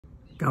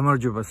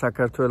გამარჯობა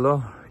საქართველო,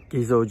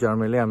 გიზო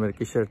ჯარმელი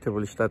ამერიკის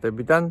შეერთებული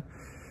შტატებიდან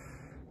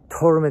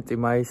 12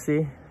 მაისი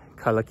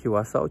ქალაქი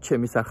ვასაო,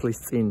 ჩემი სახლის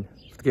წინ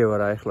ვდგევა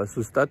რა ახლა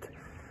ზუსტად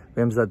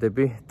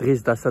ვემზადები დღის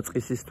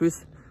დასაწყისისთვის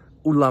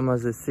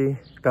ულამაზესი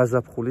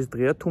გაზაფხულის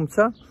დღეა,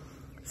 თუმცა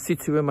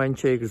სიცივე მაინც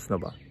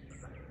შეიგრძნობა.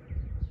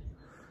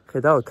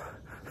 ხედავთ,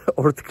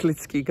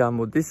 ორთქლიც კი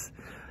გამოდის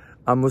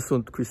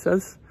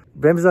ამოსუნთქვისას.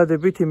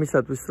 ვემზადებით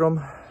იმისათვის, რომ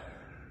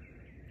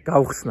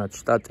გავხსნათ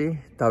შტატი,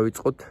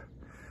 დავიწყოთ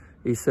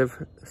ისევ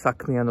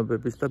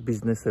საქმიანობების და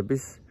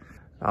ბიზნესების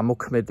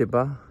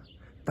ამოქმედება,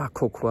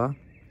 დაქოქვა,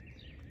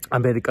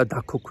 ამერიკა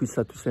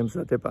დაქოქვისათვის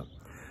ემზადება.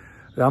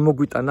 რა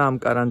მოგვიტანა ამ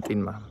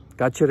каранტინმა?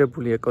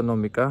 გაჩერებული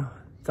ეკონომიკა,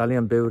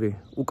 ძალიან ბევრი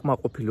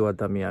უკმაყოფილო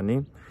ადამიანი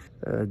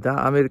და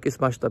ამერიკის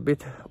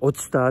მასშტაბით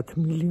 30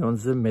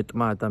 მილიონზე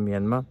მეტმა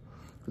ადამიანმა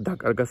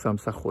დაკარგა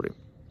სამსახური.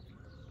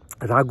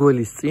 რა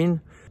გველის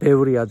წინ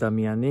ბევრი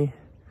ადამიანი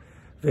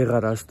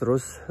ვეღარ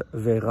ასდროს,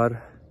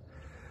 ვეღარ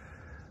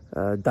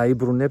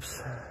დაიბრუნებს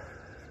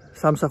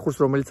სამსახურს,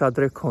 რომელიც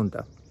ადრე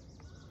ჰქონდა.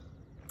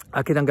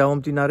 აქედან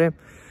გამომდინარე,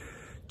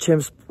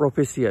 ჩემს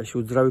პროფესიაში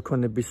უძრავი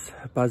ქონების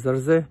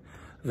ბაზარზე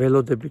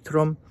ველოდებით,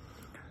 რომ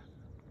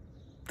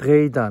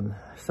დღეიდან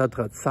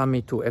სადღაც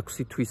 3 თუ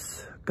 6 თვის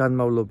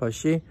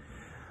განმავლობაში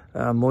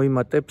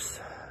მოიმატებს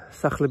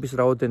სახლების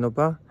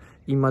რაოდენობა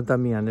იმ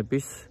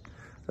ადამიანების,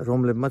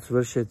 რომლებმაც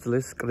ვერ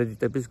შეძლეს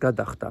კრედიტების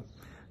გადახდა.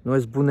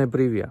 ეს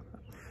ბუნებრივია.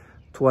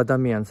 თუ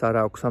ადამიანს არ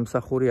აქვს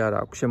სამსახური,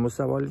 არ აქვს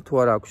შემოსავალი, თუ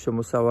არ აქვს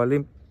შემოსავალი,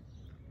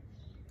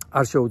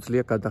 არ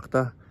შეუძლია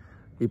გადახდა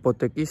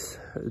იპოთეკის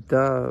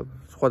და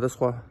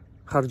სხვადასხვა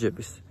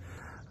ხარჯების.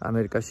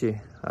 ამერიკაში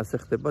ასე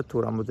ხდება, თუ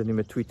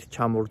რამოდენიმე თვით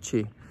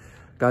ჩამორჩი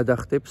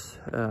გადახდებს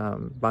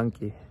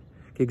ბანკი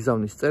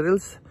გიგზავნის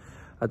წერილს,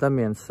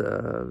 ადამიანს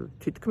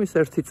თითქმის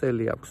 1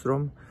 წელი აქვს,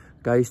 რომ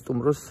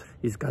გაისტუმროს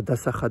ის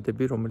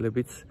გადასახადები,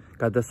 რომლებიც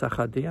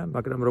გადასახადია,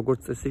 მაგრამ როგორც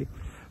წესი,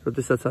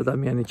 როდესაც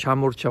ადამიანი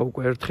ჩამორჩა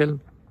უკვე ერთხელ,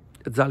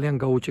 ძალიან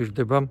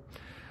გაუჭირდება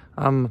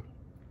ამ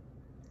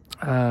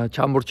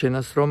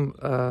ჩამორჩენას, რომ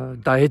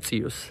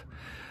დაეწიოს.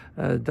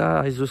 და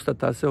აი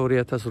ზუსტად ასე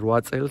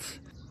 2008 წელს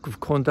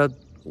გვქონდა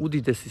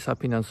უდიდესი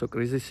საფინანსო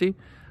კრიზისი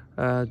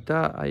და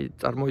აი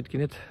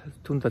წარმოიდგინეთ,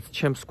 თუნდაც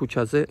ჩემს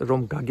ქუჩაზე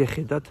რომ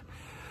გაგეხედათ,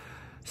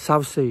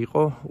 სავსე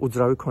იყო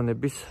უძრავი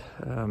ქონების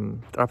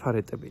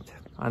ტრაფარეტებით.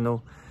 ანუ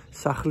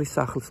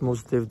სახლს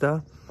მოსდევდა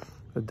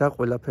და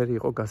ყველაფერი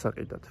იყო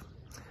გასაყიდად.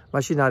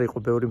 მაშინ არ იყო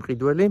ბევრი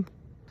მყიდველი,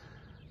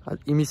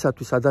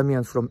 იმისათვის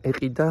ადამიანს რომ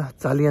ეყიდა,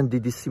 ძალიან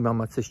დიდი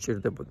სიმამაცე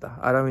სჭირდებოდა.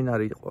 არავინ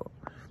არ იყო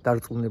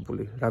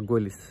დარწმუნებული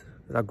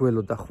რა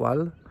გველოდა ხვალ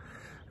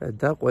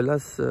და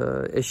ყველას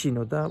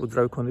ეშინოდა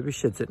უძრავი ქონების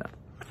შეძენა.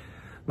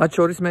 მათ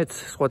შორის მეც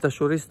სხვათა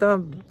შორის და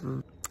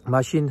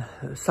მაშინ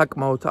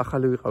საკმაოდ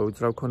ახალი ვიყავი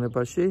უძრავი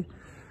ქონებაში,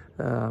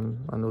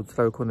 ანუ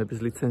უძრავი ქონების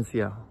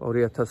ლიცენზია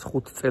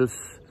 2005 წელს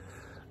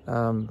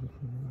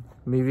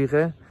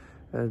მივიღე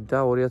და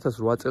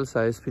 2008 წელს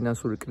ეს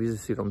ფინანსური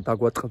კრიზისი რომ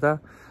დაგვაწყდა,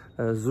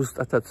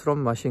 ზუსტადაც რომ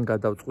მაშინ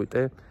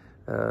გადავწყვიტე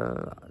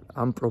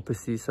ამ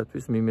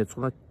პროფესიისათვის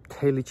მიმეწუნა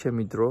მთელი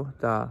ჩემი დრო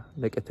და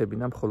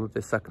მეკეთებინა მხოლოდ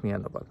ეს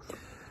საქმიანობა.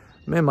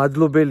 მე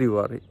მადლობელი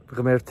ვარ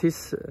ღმერთის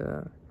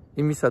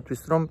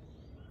იმისათვის, რომ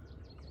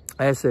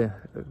ესე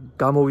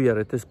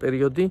გამოვიარეთ ეს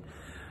პერიოდი,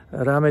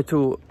 რამე თუ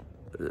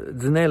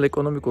ძნელ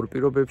ეკონომიკურ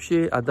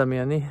პირობებში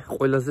ადამიანი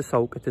ყველაზე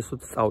საუკეთესოდ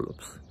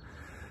სწავლობს.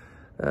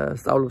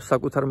 სწავლობს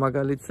საკუთარ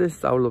მაგალითზე,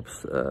 სწავლობს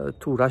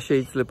თუ რა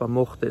შეიძლება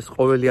მოხდეს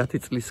ყოველი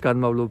 10 წლის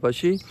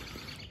განმავლობაში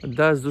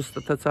და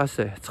ზუსტადაც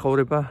ასე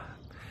ცხოვრება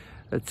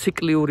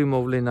ციკლიური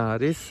მოვლენა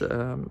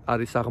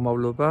არის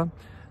აღმავლობა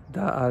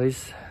და არის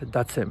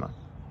დაცემა.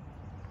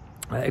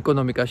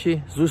 ეკონომიკაში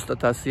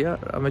ზუსტად ასეა,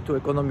 რამე თუ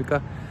ეკონომიკა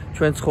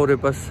ჩვენ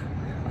ცხოვრებას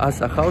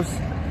ასახავს,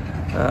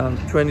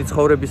 ჩვენი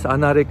ცხოვრების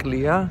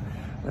ანარეკლია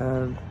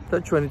და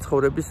ჩვენი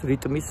ცხოვრების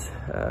რიტმის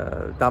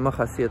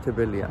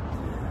დამახასიათებელია.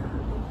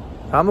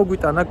 რა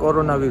მოგვიტანა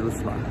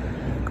კორონავირუსმა?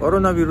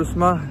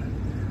 კორონავირუსმა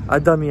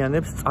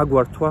ადამიანებს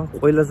წაგვართვა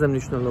ყველაზე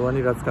მნიშვნელოვანი,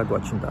 რაც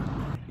გაგვაჩნდა.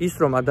 ის,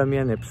 რომ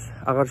ადამიანებს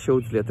აღარ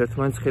შეუძლიათ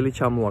ერთმანეთს ხელი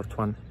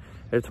ჩამოართვან,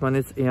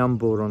 ერთმანეთს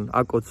ეამბორონ,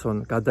 აკოცონ,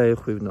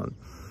 გადაეხვივნონ.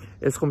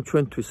 ეს ხომ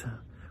ჩვენთვის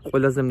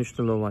ყველაზე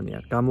მნიშვნელოვანია,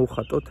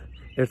 გამოვხატოთ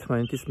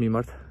ერთმანეთის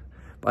მიმართ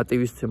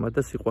პატივისცემა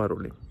და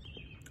სიყვარული.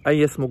 აი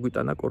ეს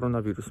მოგვიტანა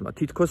კორონავირუსმა.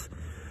 თითქოს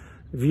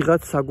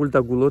ვიღაც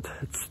საგულდაგულოდ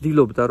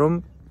ცდილობდა, რომ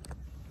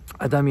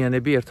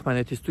ადამიანები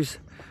ერთმანეთისთვის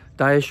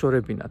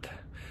დაეშორებინათ.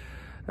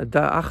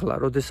 და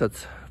ახლა, როდესაც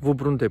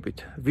ვუბრუნდებით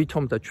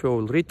ვითომ და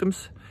ჩვეულ რიტმს,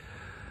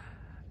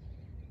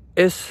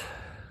 ეს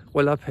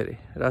ყველაფერი,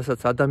 რასაც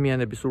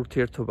ადამიანების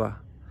ურთიერთობა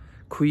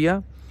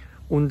ქვია,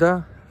 უნდა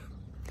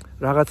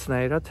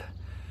რაღაცნაირად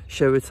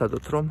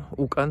შევეცადოთ, რომ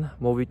უკან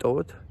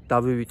მოვიტოვოთ,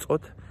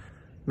 დავივიწყოთ.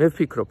 მე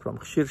ვფიქრობ, რომ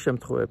ხშირ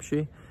შემთხვევებში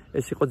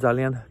ეს იყო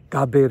ძალიან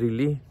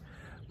გაბერილი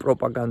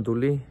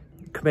პროპაგანდული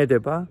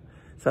ქმედება,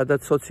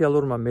 სადაც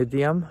სოციალურმა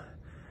მედიამ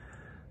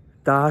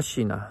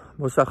დააშინა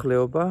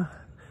მოსახლეობა,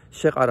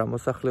 შეყარა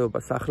მოსახლეობა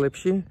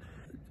სახლებში,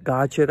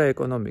 გააჩერა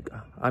ეკონომიკა.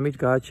 ამით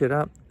გააჩერა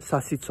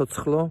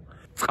სასიცოცხლო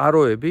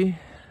წყაროები,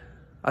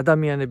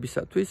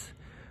 ადამიანებისათვის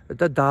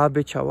და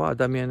დააბეჭავა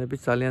ადამიანების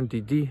ძალიან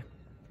დიდი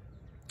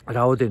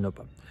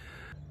რაოდენობა.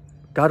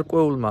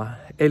 გარკვეულმა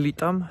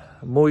ელიტამ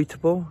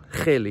მოითბო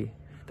ხელი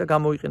და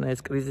გამოიყენა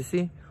ეს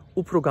კრიზისი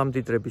უფრო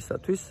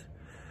გამდიდრებისათვის.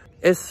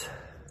 ეს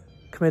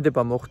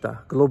ქმედება მოხდა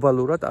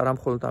გლობალურად, არა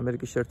მხოლოდ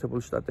ამერიკის შეერთებულ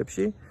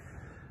შტატებში,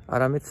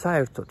 არამედ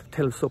საერთოდ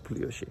მთელ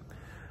მსოფლიოში.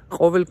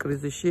 ყოველ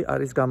კრიზისში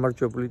არის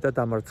გამარჯვებული და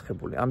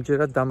დამარცხებული.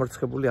 ამჯერად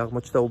დამარცხებული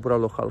აღმოჩნდა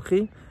უბრალო ხალხი,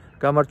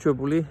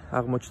 გამარჯვებული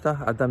აღმოჩნდა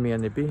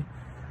ადამიანები,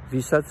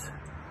 ვისაც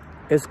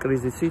ეს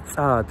კრიზისი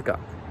წაადგა.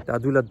 და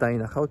ადვილად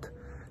დაინახავთ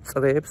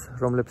წრეებს,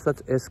 რომლებსაც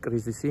ეს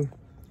კრიზისი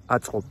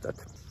აწყობდათ.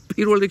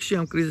 პირველ რიგში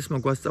ამ კრიზისმა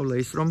გვასწავლა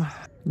ის, რომ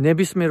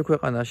ნებისმიერ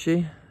ქვეყანაში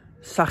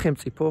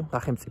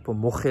სახელმწიფო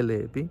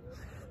მოხელეები,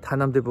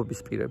 თანამდებობის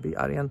პირები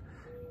არიან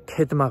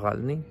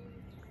ქედმაღალნი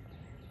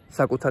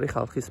საკუთარი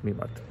ხალხის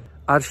მიმართ.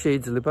 არ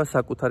შეიძლება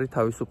საკუთარი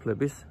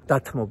თავისუფლების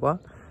დათმობა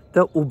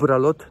და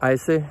უბრალოდ აი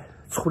ესე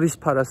ცხვრის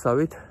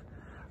ფარასავით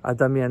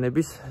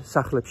ადამიანების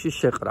სახლებში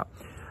შეყრა.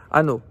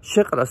 ანუ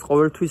შეყრას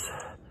ყოველთვის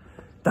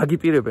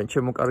დაგიპირებენ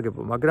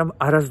ჩემო-კარგებო, მაგრამ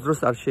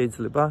არასდროს არ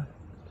შეიძლება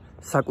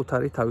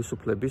საკუთარი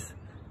თავისუფლების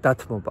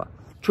დათმობა.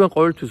 ჩვენ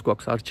ყოველთვის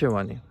გვაქვს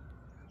არჩევანი: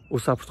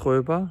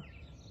 უსაფრთხოება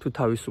თუ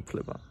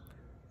თავისუფლება.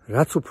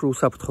 რაც უფრო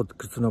უსაფრთხოდ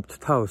გრძნობთ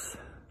თავს,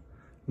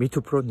 მით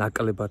უფრო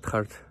ნაკლებად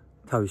ხართ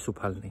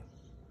თავისუფალნი.